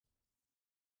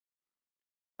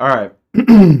All right.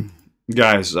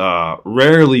 Guys,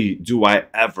 rarely do I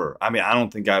ever, I mean, I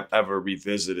don't think I've ever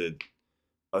revisited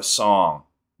a song,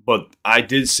 but I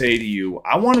did say to you,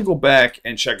 I want to go back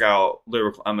and check out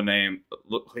Lyrical Eminem.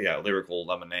 Yeah, Lyrical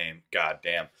Lemonade. God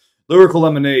damn. Lyrical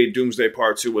Lemonade, Doomsday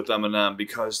Part 2 with Eminem,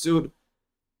 because, dude,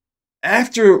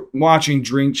 after watching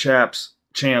Drink Champs,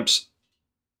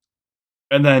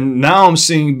 and then now I'm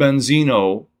seeing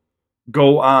Benzino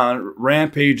go on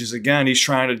rampages again. He's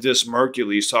trying to diss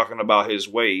Mercury. He's talking about his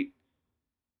weight.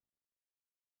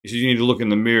 He said, you need to look in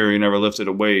the mirror. You never lifted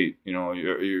a weight. You know,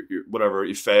 you're whatever,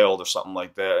 you failed or something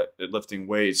like that at lifting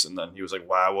weights. And then he was like,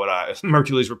 why would I?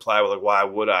 Mercury's reply was like, why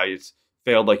would I? It's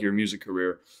failed like your music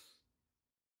career.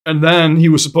 And then he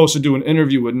was supposed to do an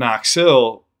interview with Knox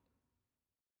Hill.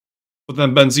 But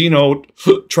then Benzino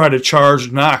tried to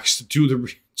charge Knox to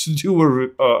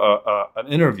do an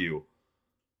interview.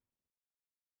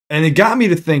 And it got me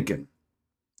to thinking,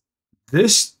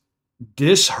 this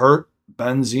hurt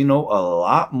Benzino a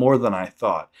lot more than I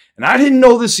thought. And I didn't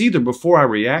know this either before I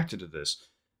reacted to this.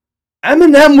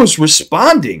 Eminem was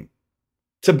responding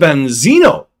to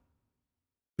Benzino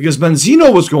because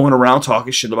Benzino was going around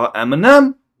talking shit about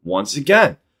Eminem once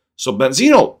again. So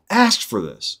Benzino asked for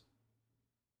this.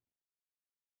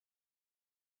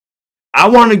 I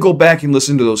want to go back and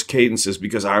listen to those cadences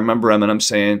because I remember Eminem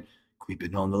saying,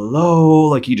 creeping on the low,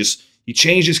 like he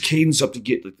changed his cadence up to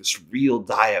get like this real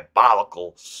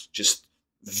diabolical, just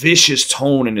vicious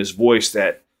tone in his voice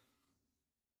that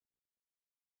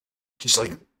just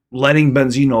like letting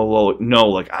Benzino know,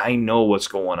 like, I know what's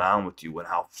going on with you and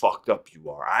how fucked up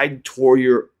you are. I tore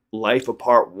your life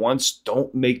apart once.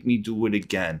 Don't make me do it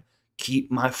again.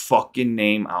 Keep my fucking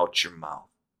name out your mouth.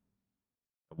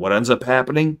 What ends up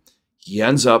happening? He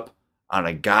ends up on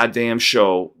a goddamn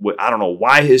show. I don't know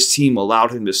why his team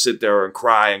allowed him to sit there and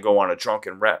cry and go on a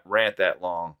drunken rant that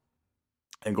long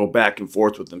and go back and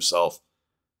forth with himself.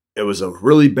 It was a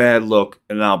really bad look.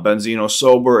 And now Benzino's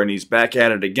sober and he's back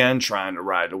at it again, trying to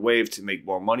ride a wave to make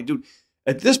more money. Dude,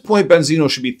 at this point,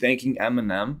 Benzino should be thanking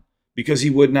Eminem because he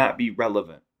would not be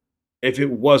relevant if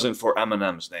it wasn't for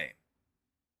Eminem's name.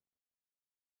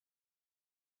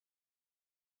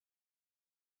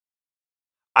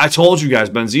 I told you guys,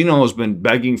 Benzino has been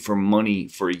begging for money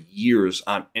for years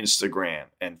on Instagram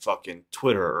and fucking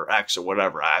Twitter or X or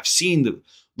whatever. I've seen the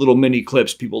little mini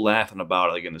clips, people laughing about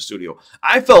it like in the studio.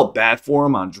 I felt bad for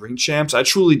him on Drink Champs. I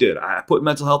truly did. I put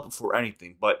mental health before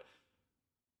anything. But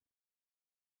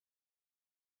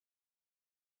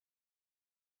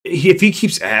if he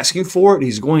keeps asking for it,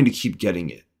 he's going to keep getting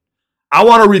it. I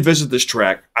want to revisit this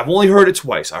track. I've only heard it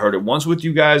twice. I heard it once with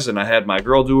you guys, and I had my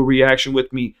girl do a reaction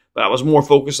with me, but I was more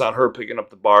focused on her picking up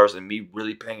the bars and me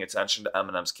really paying attention to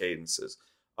Eminem's cadences.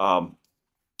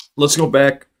 Let's go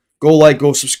back. Go like,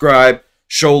 go subscribe,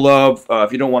 show love.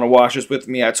 If you don't want to watch this with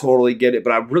me, I totally get it,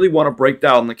 but I really want to break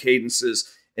down the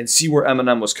cadences and see where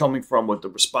Eminem was coming from with the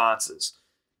responses.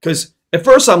 Because at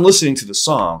first I'm listening to the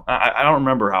song. I don't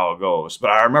remember how it goes, but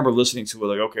I remember listening to it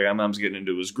like, okay, Eminem's getting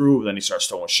into his groove, then he starts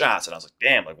throwing shots, and I was like,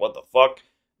 damn, like, what the fuck?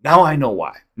 Now I know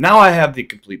why. Now I have the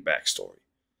complete backstory.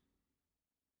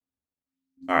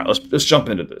 All right, let's jump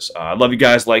into this. I love you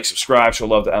guys. Like, subscribe, show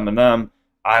love to Eminem.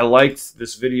 I liked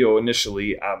this video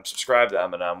initially. I'm subscribed to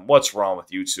Eminem. What's wrong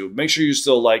with YouTube? Make sure you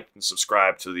still like and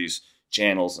subscribe to these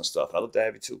channels and stuff. I'd love to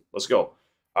have you too. Let's go.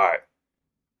 All right.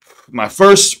 My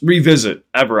first revisit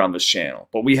ever on this channel,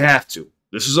 but we have to.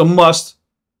 This is a must.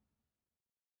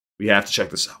 We have to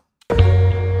check this out.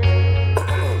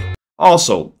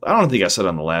 Also, I don't think I said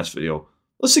on the last video,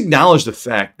 let's acknowledge the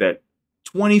fact that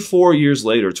 24 years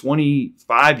later,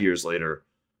 25 years later,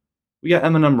 we got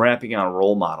Eminem rapping on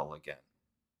Role Model again.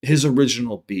 His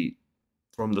original beat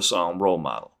from the song Role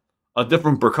Model. A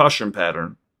different percussion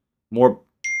pattern, more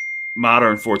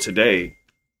modern for today,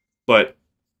 but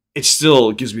it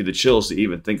still gives me the chills to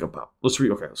even think about. Let's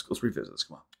revisit this.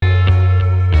 Come on.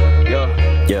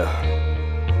 Yeah.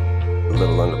 A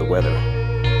little under the weather.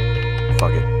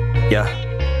 Fuck it. Yeah.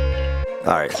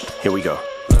 All right, here we go.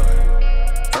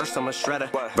 First I'm a shredder.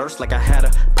 Burst like I had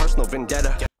a personal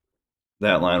vendetta.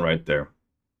 That line right there.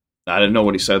 I didn't know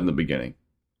what he said in the beginning.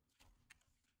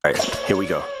 All right, here we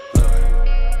go.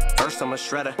 First I'm a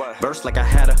shredder. Burst like I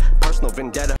had a personal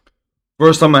vendetta.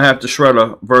 First time I have to shred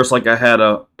a verse like I had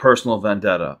a personal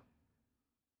vendetta.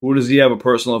 Who does he have a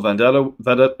personal vendetta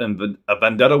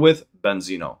with?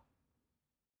 Benzino.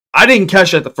 I didn't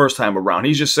catch that the first time around.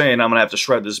 He's just saying I'm gonna have to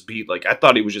shred this beat. Like I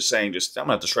thought he was just saying I'm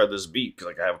gonna have to shred this beat because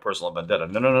like I have a personal vendetta.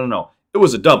 No. It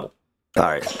was a double. All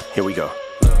right, here we go.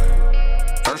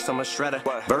 First I'm a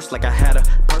shredder. Burst like I had a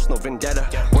personal Personal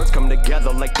vendetta. Words come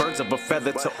together like birds of a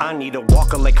feather. Till I need a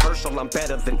walker like Herschel. I'm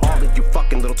better than all of you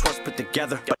fucking little twerps put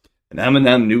together. And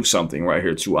Eminem knew something right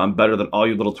here too. I'm better than all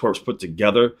you little twerps put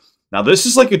together. Now this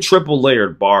is like a triple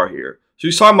layered bar here. So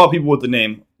he's talking about people with the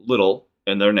name Little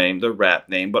in their name, their rap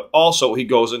name, but also he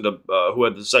goes into who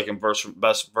had the second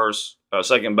best verse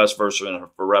in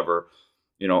Forever.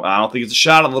 You know, I don't think it's a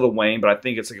shot at Lil Wayne, but I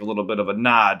think it's like a little bit of a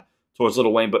nod towards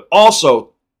Lil Wayne. But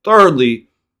also, thirdly,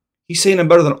 he's saying I'm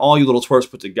better than all you little twerps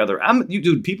put together.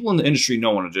 Dude, people in the industry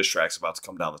know when a diss track's about to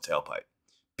come down the tailpipe.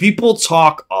 People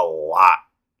talk a lot.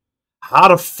 How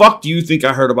the fuck do you think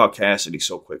I heard about Cassidy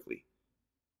so quickly?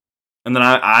 And then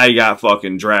I got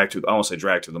fucking dragged to, I won't say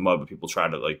dragged to the mud, but people try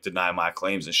to like deny my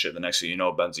claims and shit. The next thing you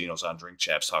know, Benzino's on Drink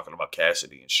Champs talking about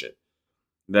Cassidy and shit.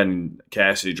 Then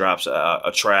Cassidy drops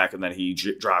a track, and then he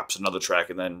drops another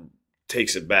track, and then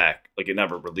takes it back. Like it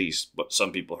never released, but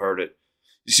some people heard it.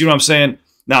 You see what I'm saying?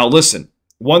 Now listen,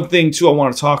 one thing too I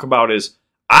want to talk about is,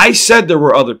 I said there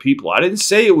were other people. I didn't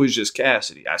say it was just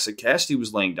Cassidy. I said Cassidy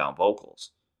was laying down vocals.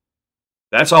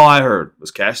 That's all I heard, was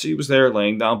Cassidy was there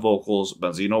laying down vocals.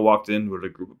 Benzino walked in with a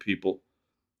group of people,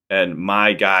 and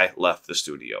my guy left the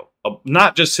studio.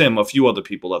 Not just him, a few other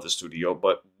people left the studio,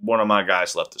 but one of my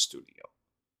guys left the studio.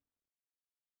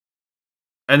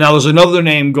 And now there's another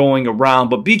name going around,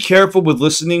 but be careful with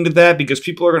listening to that, because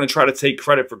people are going to try to take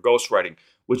credit for ghostwriting,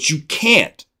 which you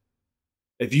can't.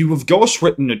 If you have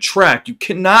ghostwritten a track, you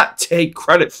cannot take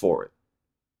credit for it.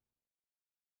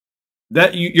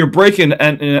 That you're breaking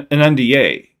an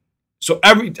NDA. So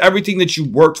everything that you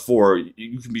worked for,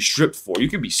 you can be stripped for. You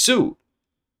can be sued.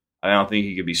 I don't think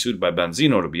he could be sued by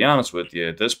Benzino, to be honest with you,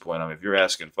 at this point. I mean, if you're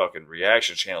asking fucking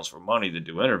reaction channels for money to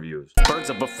do interviews. Birds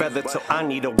of a feather till I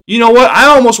need a... You know what? I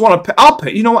almost want to pay. I'll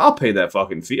pay. You know what? I'll pay that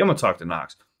fucking fee. I'm going to talk to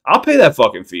Knox. I'll pay that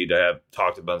fucking fee to have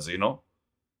talk to Benzino.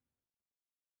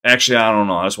 Actually, I don't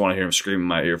know. I just want to hear him scream in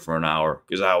my ear for an hour,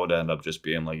 because I would end up just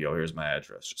being like, yo, here's my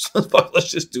address. Let's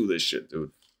just do this shit,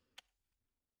 dude.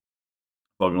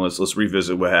 Fucking let's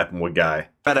revisit what happened with Guy.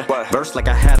 Verse like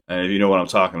I had. And if you know what I'm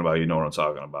talking about, you know what I'm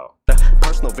talking about.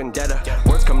 Personal vendetta.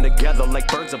 Words come together like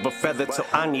birds of a feather. Till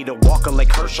I need a walker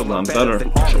like Herschel. I'm better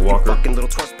than all of you fucking little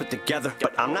twerps put together.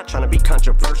 But I'm not trying to be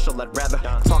controversial. I'd rather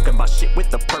talk about shit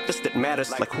with the purpose that matters.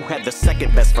 Like who had the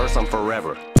second best verse on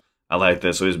Forever. I like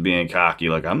this. So he's being cocky.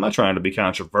 Like, I'm not trying to be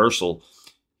controversial.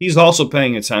 He's also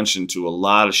paying attention to a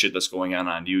lot of shit that's going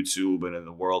on YouTube and in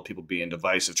the world. People being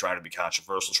divisive, trying to be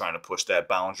controversial, trying to push that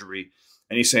boundary.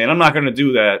 And he's saying, I'm not going to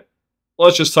do that.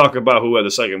 Let's just talk about who had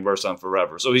the second verse on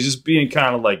Forever. So he's just being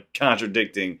kind of like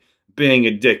contradicting, being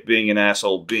a dick, being an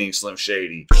asshole, being Slim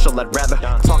Shady. I'd rather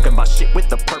talk about shit with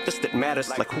the purpose that matters.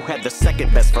 Like who had the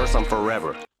second best verse on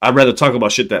Forever. I'd rather talk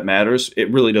about shit that matters. It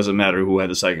really doesn't matter who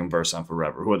had the second verse on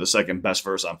Forever. Who had the second best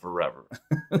verse on Forever.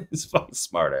 It's fucking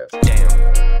smart ass.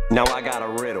 Damn. Now I got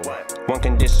a riddle. One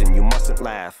condition, you mustn't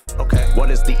laugh. Okay. What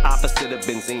is the opposite of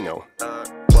Benzino?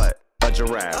 What? A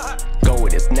giraffe. Go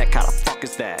with his neck, how the fuck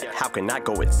is that? How can I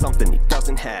go with something he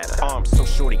doesn't have? Arms so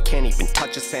short he can't even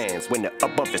touch his hands when they're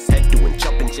above his head doing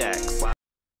jumping jacks.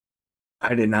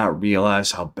 I did not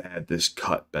realize how bad this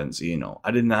cut Benzino.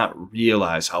 I did not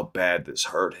realize how bad this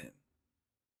hurt him.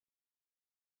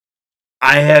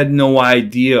 I had no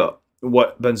idea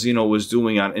what Benzino was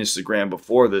doing on Instagram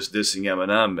before this, dissing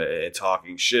Eminem and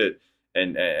talking shit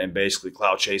and basically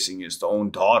clout chasing his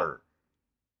own daughter.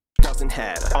 Doesn't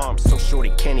have arms so short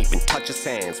he can't even touch his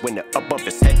hands when they're above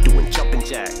his head doing jumping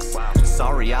jacks.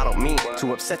 Sorry, I don't mean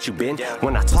to upset you, Ben,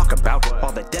 when I talk about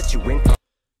all the debt you in.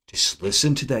 Just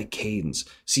listen to that cadence.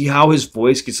 See how his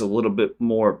voice gets a little bit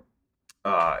more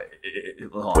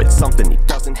with something he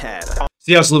doesn't have.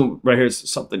 See how it's a little right here, it's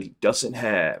something he doesn't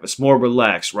have. It's more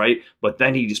relaxed, right? But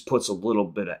then he just puts a little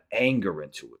bit of anger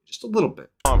into it. Just a little bit.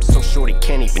 Arms so short he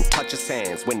can't even touch his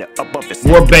hands when they're above his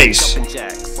head. More bass.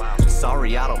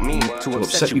 Sorry, I don't mean to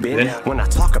upset you, Ben. When I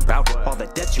talk about all the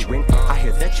debt you in, I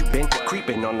hear that you've been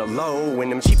creeping on the low when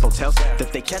them cheap hotels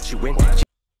that they catch you in.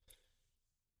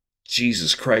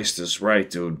 Jesus Christ is right,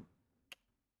 dude.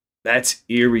 That's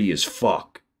eerie as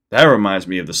fuck. That reminds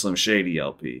me of the Slim Shady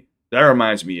LP. That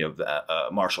reminds me of the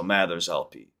Marshall Mathers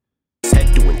LP.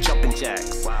 Head doing jumping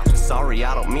jacks. Sorry,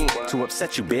 I don't mean to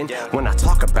upset you, Ben. When I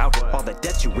talk about all the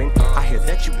debt you in, I hear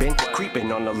that you've been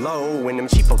creeping on the low in them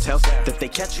cheap hotels that they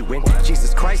catch you in.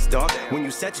 Jesus Christ, dog, when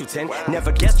you said 210,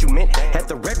 never guessed you meant at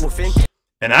the Red Wolf Inn.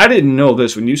 And I didn't know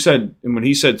this. When he said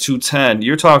 210,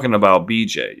 you're talking about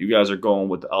BJ. You guys are going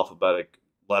with the alphabetic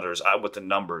letters, with the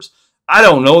numbers. I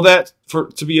don't know that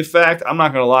to be a fact. I'm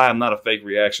not going to lie. I'm not a fake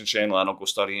reaction channel. I don't go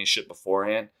studying shit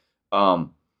beforehand.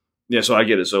 Yeah, so I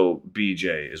get it. So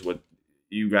BJ is what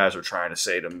you guys are trying to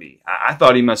say to me. I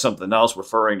thought he meant something else,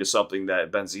 referring to something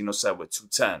that Benzino said with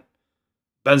 210.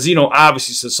 Benzino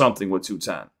obviously said something with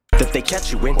 210. That they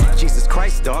catch you in, Jesus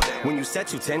Christ, dog. When you said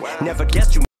 210, never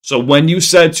guessed you. So when you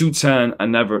said 210, I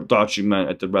never thought you meant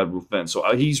at the Red Roof Inn.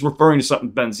 So he's referring to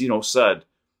something Benzino said.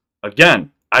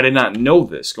 Again, I did not know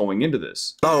this going into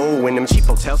this. Oh, when them cheap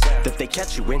hotels that they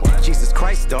catch you in, Jesus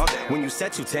Christ, dog. When you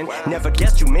said 210, never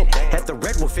guessed you meant at the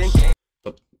Red Roof Inn.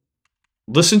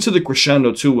 Listen to the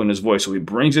crescendo too in his voice. So he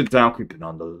brings it down, creeping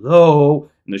on the low,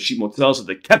 and the cheap motels that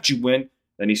they kept you in.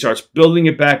 Then he starts building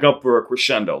it back up for a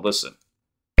crescendo. Listen.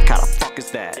 How the fuck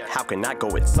is that? How can I go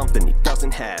with something he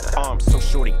doesn't have? Arms so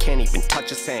short he can't even touch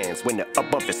his hands when they're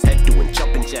above his head doing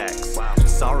jumping jacks.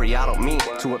 Sorry, I don't mean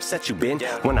to upset you, Ben.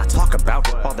 When I talk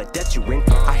about all the debt you in,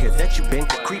 I hear that you been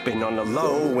creeping on the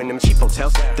low in them cheap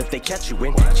hotels that they catch you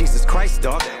in. Jesus Christ,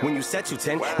 dog. When you said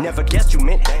 210, never guessed you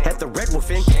meant at the Red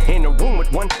Wolf Inn. In a room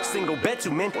with one single bed,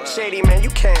 2 men. Shady man, you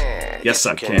can. Yes,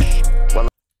 I can. Well,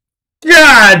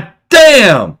 God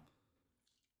damn!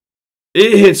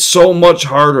 It hits so much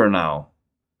harder now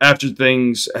after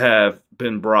things have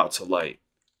been brought to light.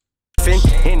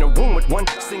 In a room with one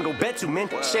single bed, 2 men.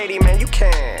 Shady man, you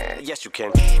can. Yes, you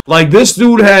can. Like, this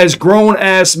dude has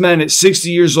grown-ass men at 60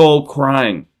 years old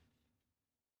crying.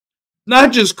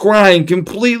 Not just crying,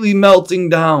 completely melting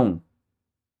down.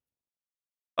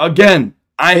 Again,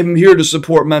 I am here to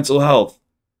support mental health.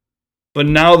 But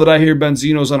now that I hear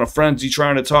Benzino's on a frenzy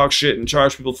trying to talk shit and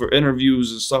charge people for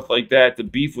interviews and stuff like that to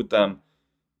beef with them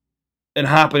and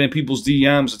hopping in people's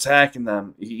DMs, attacking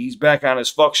them, he's back on his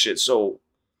fuck shit. So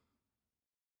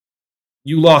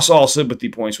you lost all sympathy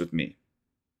points with me.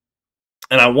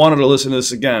 And I wanted to listen to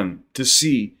this again to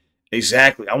see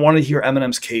exactly. I wanted to hear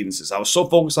Eminem's cadences. I was so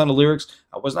focused on the lyrics,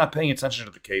 I was not paying attention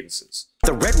to the cadences.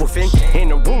 The Red Wolf Inn,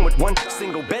 in a room with one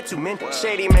single bed, 2 men.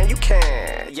 Shady man, you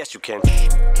can. Yes, you can.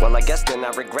 Well, I guess then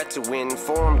I regret to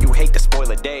inform you hate to spoil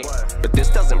a day, but this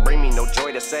doesn't bring me no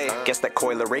joy to say. Guess that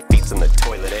Coiler Ray feets in the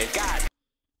toilet, eh? God.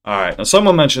 All right, now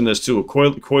someone mentioned this too.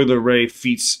 Coiler Ray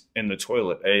feets in the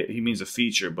toilet. He means a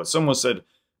feature, but someone said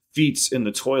feets in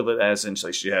the toilet as in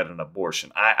like she had an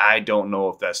abortion. I don't know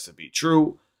if that's to be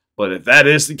true. But if that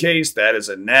is the case, that is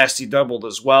a nasty doubled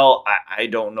as well. I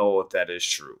don't know if that is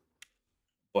true.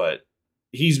 But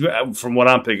he's, from what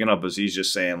I'm picking up, is he's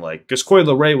just saying, like, because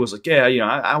Coiler Ray was like, yeah, you know,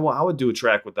 I would do a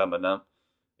track with Eminem,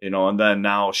 you know, and then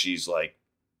now she's like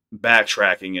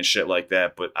backtracking and shit like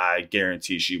that. But I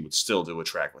guarantee she would still do a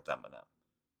track with Eminem.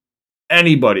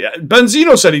 Anybody.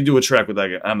 Benzino said he'd do a track with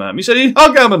Eminem. He said he'd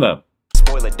hug Eminem.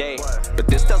 Spoil a day, but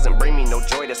this doesn't bring me no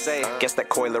joy to say. Guess that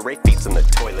Coiler Ray feets in the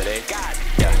toilet, eh? God,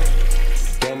 yeah.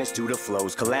 Damage due to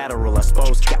flows, collateral, I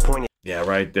suppose. Got pointed. Yeah,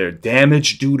 right there.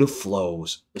 Damage due to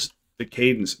flows. Listen, the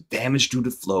cadence. Damage due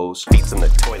to flows. Feets in the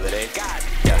toilet, eh? God,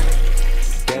 yeah.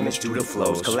 Damage due to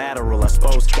flows, collateral, I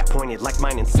suppose. Got pointed like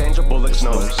mine in Sandra Bullock's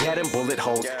nose. Head and bullet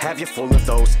holes, have you full of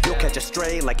those. You'll catch a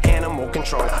stray like animal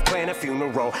control. Plan a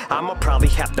funeral, I'ma probably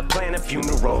have to plan a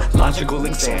funeral. Logical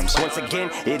exams, once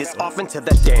again, it is off into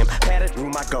the damn padded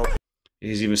room I go.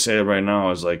 He's even saying it right now. I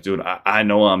was like, dude, I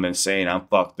know I'm insane. I'm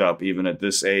fucked up. Even at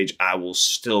this age, I will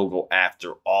still go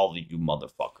after all of you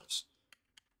motherfuckers.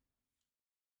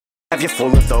 Have you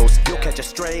full of those? You'll catch a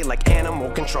stray like animal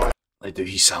control. Like, dude,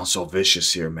 he sounds so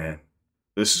vicious here, man.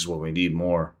 This is what we need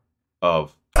more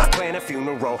of. Plan a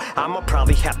funeral. I'ma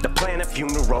probably have to plan a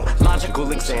funeral.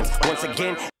 Logical exams, once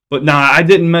again. But nah, I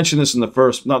didn't mention this in the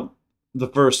first, not the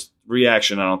first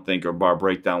reaction, I don't think, or bar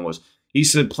breakdown was. He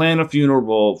said, plan a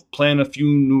funeral,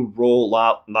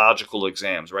 logical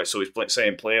exams, right? So he's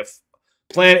saying plan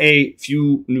a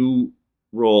funeral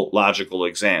logical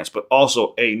exams, but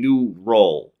also a new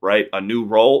role, right? A new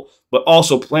role, but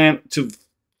also plan to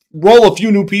roll a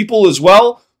few new people as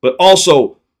well, but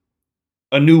also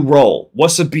a new role.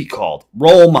 What's the beat called?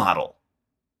 Role model.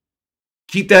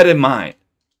 Keep that in mind.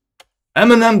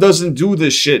 Eminem doesn't do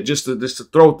this shit just to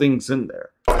throw things in there.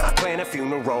 Plan a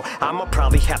funeral. I'ma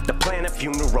probably have to plan a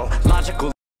funeral.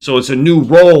 Logical. So it's a new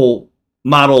role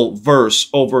model verse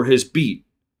over his beat.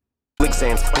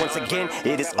 Exams. Once again,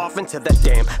 it is off into the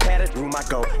damn padded room I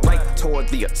go. Right toward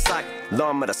the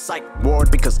asylum of the psych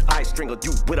ward because I strangled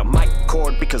you with a mic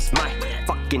cord because my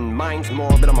fucking mind's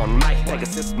morbid. I'm on my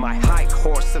Pegasus, my high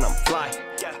horse, and I'm fly.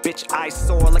 Bitch, I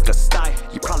soar like a sty.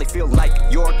 You probably feel like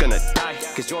you're gonna die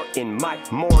cause you're in my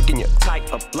morgue and you're tied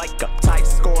up like a tie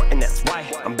score, and that's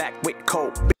why I'm back with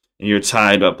cold. And you're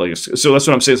tied up like a... So that's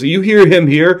what I'm saying. So you hear him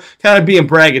here kind of being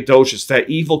braggadocious. That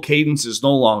evil cadence is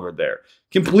no longer there.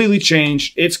 Completely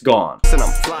changed. It's gone.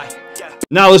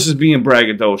 Now this is being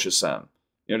braggadocious, Sam.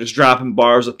 You know, just dropping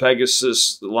bars of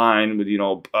Pegasus line with, you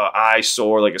know,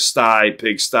 eyesore like a sty,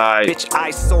 pig sty. Bitch,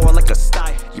 eyesore like a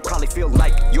sty. You probably feel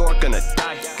like you're gonna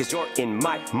die, cause you're in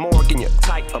my morgue and you're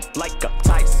tied up like a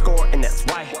tie score, and that's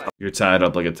why. You're tied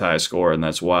up like a tie score, and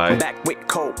that's why. I'm back with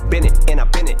Cole Bennett, and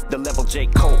I've been it. The level J.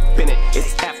 Cole Bennett.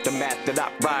 It's aftermath that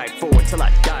I ride for till I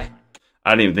die.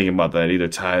 I didn't even think about that either.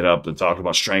 Tied up and talked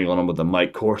about strangling him with the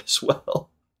mic cord as well.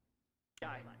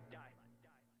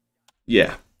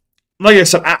 Yeah. Like I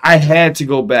said, I had to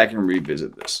go back and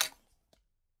revisit this.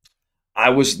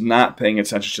 I was not paying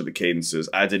attention to the cadences.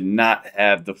 I did not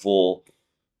have the full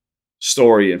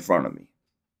story in front of me.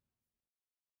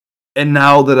 And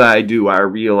now that I do, I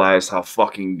realize how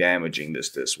fucking damaging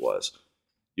this was.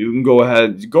 You can go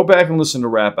ahead, go back and listen to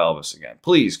Rap Elvis again.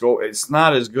 Please, go. It's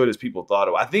not as good as people thought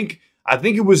it was. I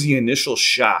think it was the initial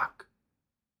shock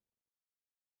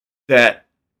that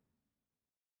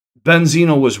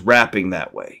Benzino was rapping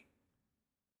that way.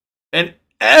 And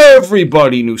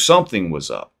everybody knew something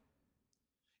was up.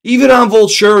 Even on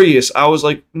Vulturious, I was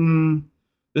like,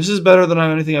 this is better than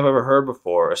anything I've ever heard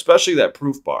before, especially that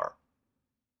proof bar.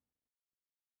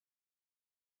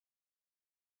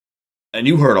 And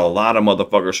you heard a lot of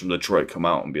motherfuckers from Detroit come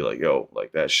out and be like, yo,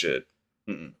 like that shit.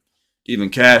 Even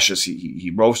Cassius,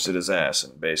 he roasted his ass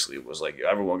and basically was like,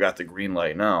 everyone got the green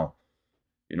light now.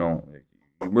 You know,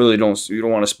 you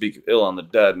don't want to speak ill on the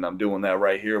dead, and I'm doing that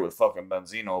right here with fucking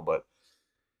Benzino. But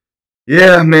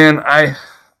yeah, man, I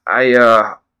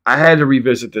had to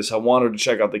revisit this. I wanted to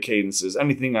check out the cadences.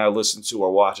 Anything I listen to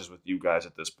or watch is with you guys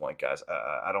at this point, guys.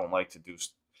 I don't like to do.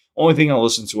 Only thing I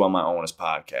listen to on my own is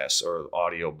podcasts or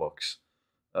audiobooks.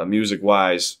 Music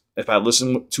wise, if I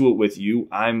listen to it with you,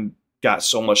 I'm got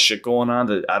so much shit going on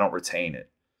that I don't retain it.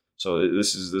 So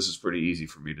this is pretty easy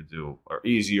for me to do, or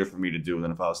easier for me to do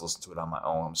than if I was listening to it on my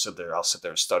own. I'll sit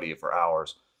there and study it for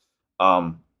hours.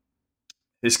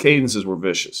 His cadences were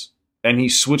vicious, and he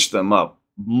switched them up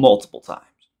multiple times,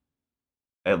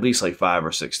 at least like 5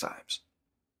 or 6 times.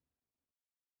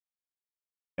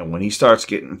 And when he starts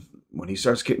getting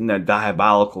that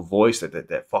diabolical voice,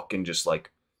 that fucking just like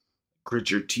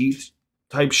grit your teeth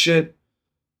type shit,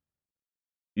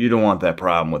 you don't want that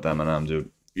problem with Eminem, dude.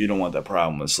 You don't want that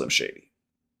problem with Slim Shady.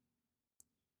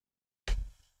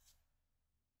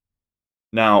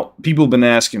 Now, people have been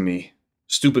asking me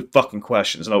stupid fucking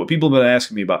questions. No, people have been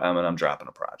asking me about Eminem dropping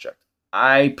a project.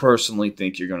 I personally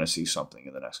think you're going to see something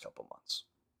in the next couple months.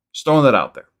 Just throwing that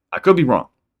out there. I could be wrong,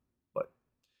 but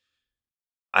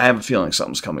I have a feeling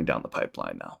something's coming down the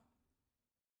pipeline now.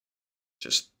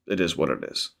 Just, it is what it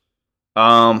is.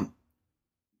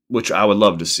 Which I would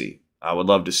love to see. I would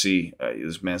love to see.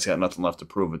 This man's got nothing left to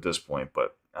prove at this point,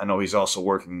 but I know he's also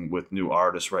working with new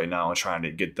artists right now and trying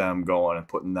to get them going and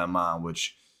putting them on,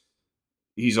 which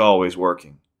he's always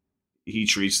working. He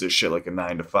treats this shit like a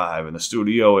 9 to 5 in the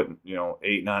studio at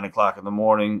 8, 9 o'clock in the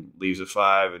morning, leaves at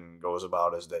 5 and goes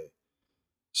about his day.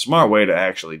 Smart way to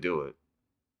actually do it.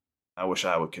 I wish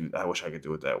I could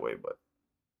do it that way, but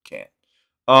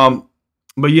can't.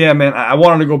 But yeah, man, I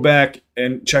wanted to go back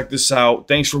and check this out.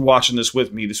 Thanks for watching this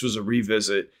with me. This was a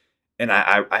revisit. And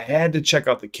I had to check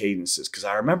out the cadences because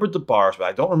I remembered the bars, but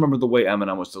I don't remember the way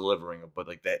Eminem was delivering them. But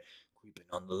like that creeping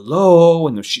on the low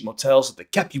and the sheep motels that they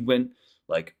kept you in.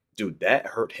 Like, dude, that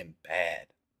hurt him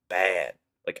bad.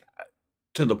 Like,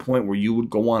 to the point where you would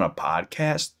go on a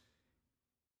podcast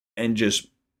and just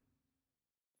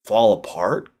fall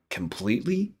apart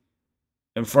completely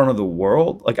in front of the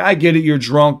world. Like, I get it, you're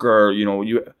drunk or, you know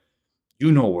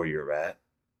where you're at.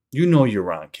 You know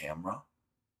you're on camera.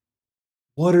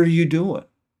 What are you doing?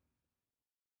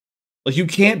 Like, you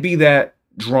can't be that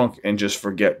drunk and just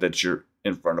forget that you're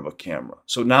in front of a camera.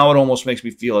 So now it almost makes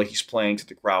me feel like he's playing to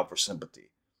the crowd for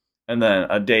sympathy. And then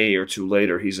a day or two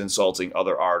later, he's insulting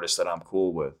other artists that I'm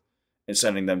cool with and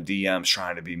sending them DMs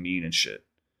trying to be mean and shit.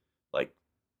 Like,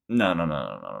 no.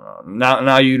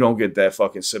 Now you don't get that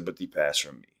fucking sympathy pass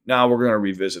from me. Now we're going to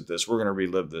revisit this. We're going to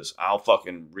relive this. I'll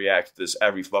fucking react to this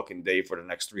every fucking day for the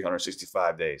next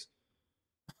 365 days.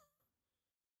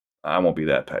 I won't be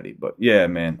that petty, but yeah,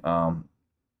 man. And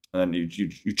then you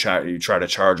try to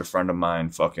charge a friend of mine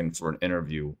fucking for an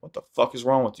interview. What the fuck is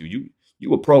wrong with you?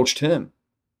 You approached him,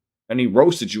 and he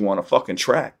roasted you on a fucking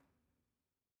track.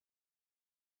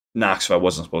 Knox, if I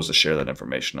wasn't supposed to share that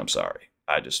information, I'm sorry.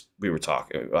 We were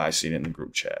talking. I seen it in the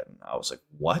group chat, and I was like,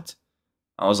 what?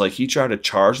 I was like, he tried to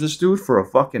charge this dude for a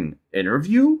fucking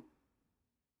interview?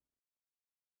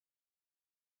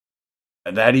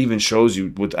 And that even shows you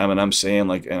what Eminem saying,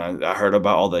 like, and I heard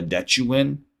about all the debt you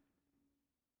in.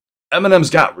 Eminem's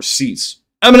got receipts.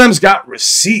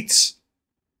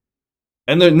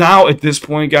 And then now at this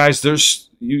point, guys,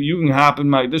 you can hop in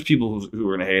my. There's people who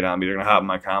are gonna hate on me. They're gonna hop in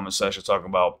my comment section talking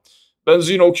about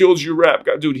Benzino kills your rap.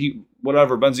 God, dude,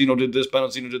 whatever. Benzino did this.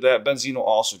 Benzino did that. Benzino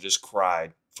also just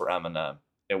cried for Eminem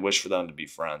and wished for them to be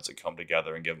friends and come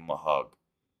together and give him a hug.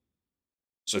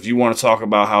 So if you want to talk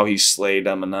about how he slayed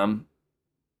Eminem,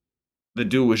 the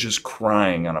dude was just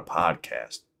crying on a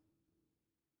podcast.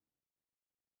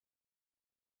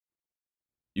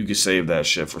 You could save that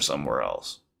shit for somewhere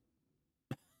else.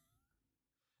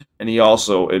 And he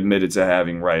also admitted to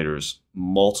having writers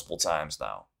multiple times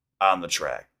now on the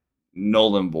track.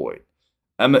 Null and void.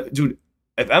 Dude,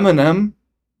 if Eminem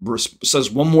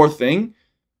says one more thing,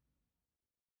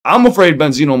 I'm afraid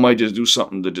Benzino might just do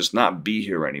something to just not be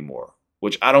here anymore.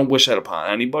 Which I don't wish that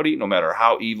upon anybody, no matter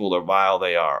how evil or vile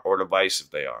they are or divisive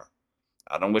they are.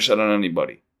 I don't wish that on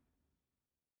anybody.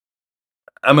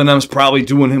 Eminem's probably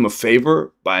doing him a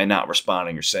favor by not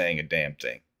responding or saying a damn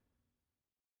thing.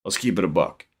 Let's keep it a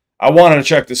buck. I wanted to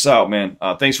check this out, man.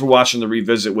 Thanks for watching the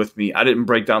revisit with me. I didn't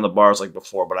break down the bars like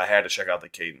before, but I had to check out the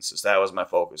cadences. That was my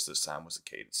focus this time, was the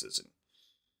cadences. And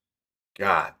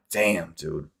God damn,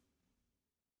 dude.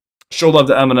 Show love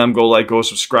to Eminem. Go like, go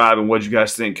subscribe. And what you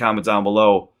guys think? Comment down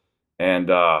below. And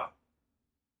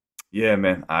yeah,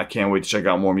 man, I can't wait to check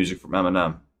out more music from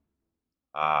Eminem.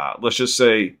 Let's just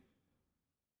say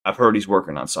I've heard he's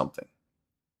working on something.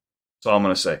 That's all I'm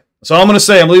going to say. That's all I'm going to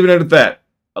say. I'm leaving it at that.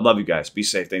 I love you guys. Be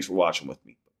safe. Thanks for watching with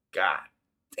me. God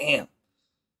damn.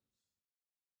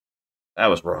 That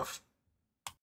was rough.